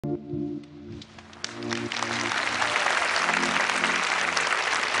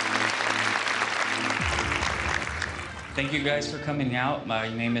Thank you guys for coming out. My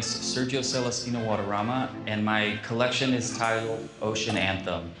name is Sergio Celestino, and my collection is titled Ocean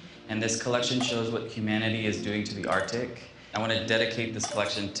Anthem. And this collection shows what humanity is doing to the Arctic. I want to dedicate this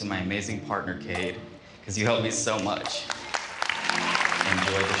collection to my amazing partner, Cade, because you helped me so much.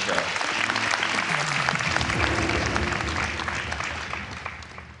 Enjoy the show.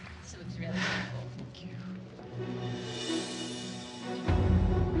 This looks really beautiful. Thank you.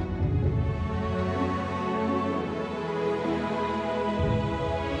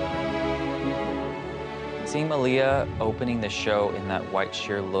 Seeing Malia opening the show in that white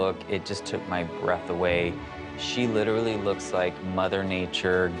sheer look, it just took my breath away. She literally looks like Mother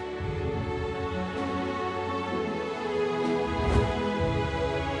Nature.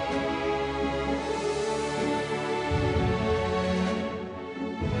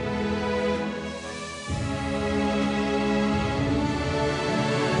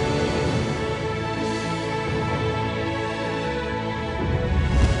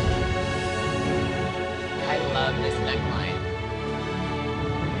 I love this neckline.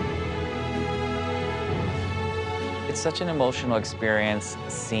 It's such an emotional experience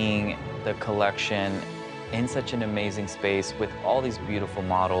seeing the collection in such an amazing space with all these beautiful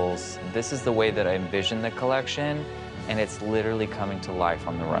models. This is the way that I envision the collection, and it's literally coming to life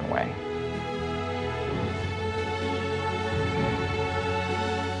on the runway.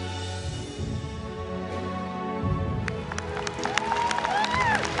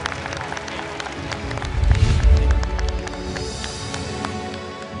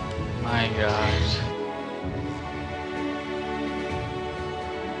 My gosh.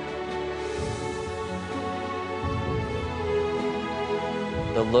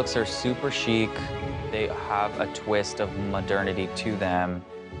 The looks are super chic. They have a twist of modernity to them.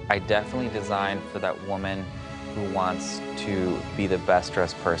 I definitely designed for that woman who wants to be the best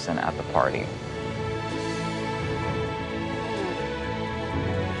dressed person at the party.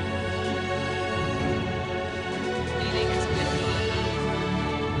 What do you think? It's beautiful.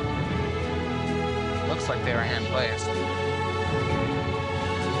 Looks like they were hand placed.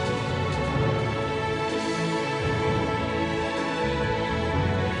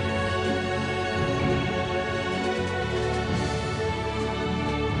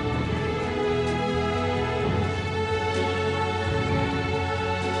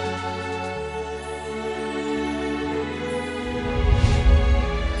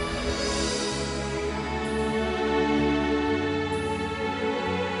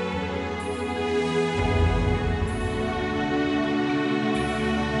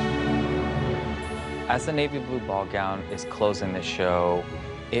 As the navy blue ball gown is closing the show,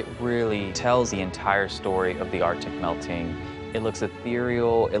 it really tells the entire story of the Arctic melting. It looks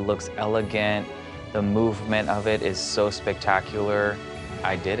ethereal, it looks elegant, the movement of it is so spectacular.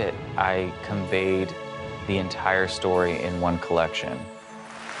 I did it. I conveyed the entire story in one collection.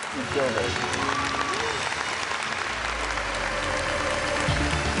 You killed it.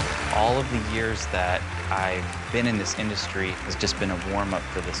 All of the years that I've been in this industry has just been a warm-up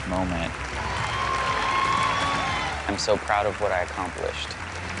for this moment. I'm so proud of what I accomplished. The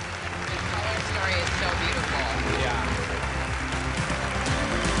color story is so beautiful.